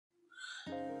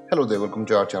Hello there, welcome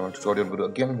to our channel tutorial video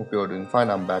again. Hope you are doing fine.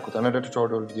 I'm back with another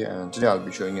tutorial video, and today I'll be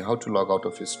showing you how to log out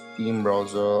of your Steam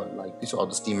browser like this or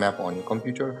the Steam app on your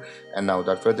computer. And now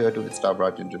without further ado, let's start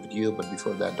right into the video. But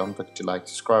before that, don't forget to like,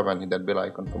 subscribe and hit that bell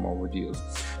icon for more videos.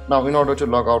 Now in order to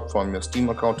log out from your Steam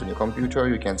account on your computer,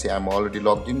 you can say I'm already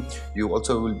logged in. You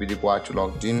also will be required to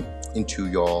log in into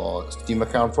your Steam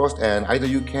account first, and either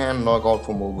you can log out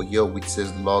from over here which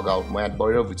says log out my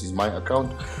border, which is my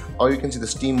account, or you can see the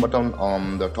Steam button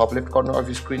on the top left corner of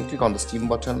your screen. Click on the Steam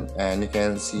button and you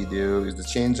can see there is the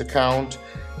change account,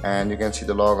 and you can see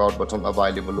the logout button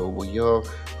available over here.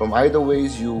 From either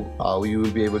ways, you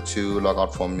will be able to log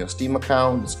out from your Steam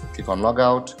account. Just click on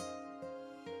logout.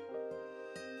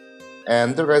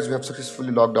 And there guys, we have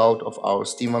successfully logged out of our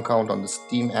Steam account on the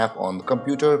Steam app on the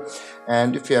computer.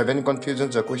 And if you have any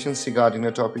confusions or questions regarding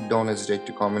the topic, don't hesitate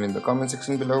to comment in the comment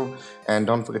section below, and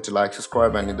don't forget to like,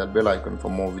 subscribe and hit that bell icon for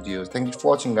more videos. Thank you for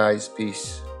watching guys.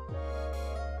 Peace.